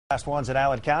Last ones in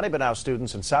Allen County, but now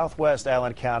students in southwest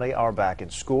Allen County are back in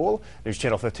school. News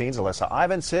Channel 15's Alyssa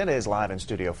Ivinson is live in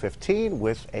Studio 15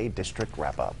 with a district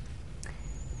wrap-up.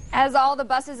 As all the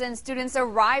buses and students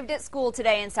arrived at school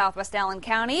today in southwest Allen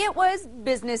County, it was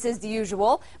business as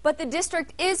usual, but the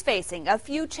district is facing a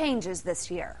few changes this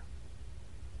year.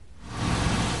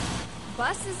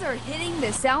 Buses are hitting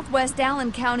the southwest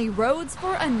Allen County roads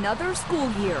for another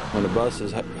school year. When the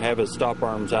buses have its stop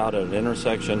arms out at an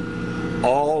intersection,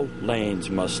 all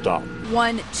lanes must stop.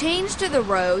 One change to the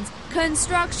roads,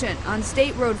 construction on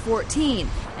State Road 14,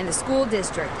 and the school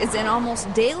district is in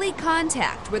almost daily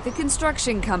contact with the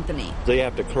construction company. They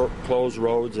have to close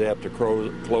roads, they have to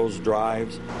close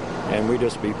drives, and we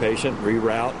just be patient,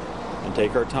 reroute, and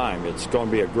take our time. It's going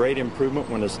to be a great improvement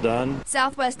when it's done.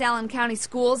 Southwest Allen County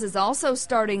Schools is also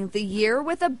starting the year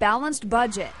with a balanced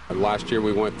budget. Last year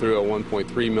we went through a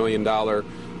 $1.3 million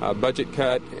budget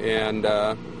cut, and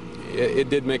it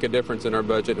did make a difference in our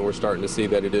budget, and we're starting to see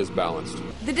that it is balanced.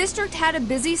 The district had a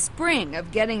busy spring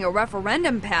of getting a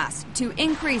referendum passed to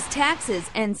increase taxes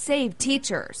and save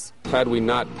teachers. Had we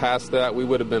not passed that, we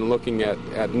would have been looking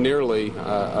at nearly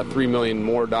 $3 million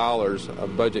more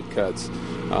of budget cuts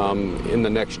in the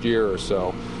next year or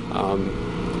so.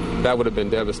 That would have been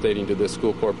devastating to this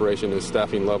school corporation, as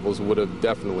staffing levels would have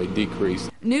definitely decreased.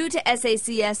 New to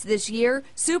SACS this year,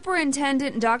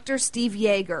 Superintendent Dr. Steve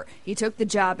Yeager. He took the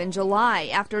job in July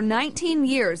after 19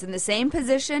 years in the same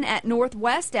position at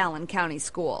Northwest Allen County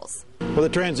Schools. Well, the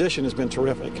transition has been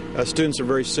terrific. Students are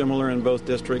very similar in both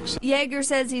districts. Yeager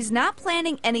says he's not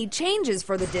planning any changes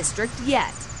for the district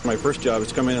yet. My first job is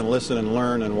to come in and listen and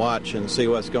learn and watch and see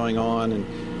what's going on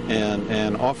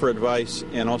and offer advice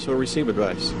and also receive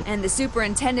advice. And the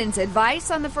superintendent's advice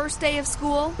on the first day of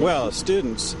school? Well,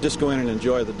 students just go in and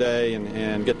enjoy the day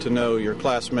and get to know your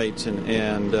classmates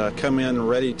and come in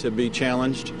ready to be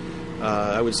challenged.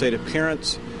 I would say to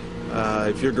parents,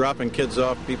 if you're dropping kids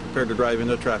off, be prepared to drive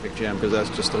into a traffic jam, because that's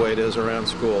just the way it is around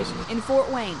schools. In Fort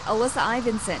Wayne, Alyssa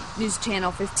Ivinson, News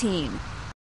Channel 15.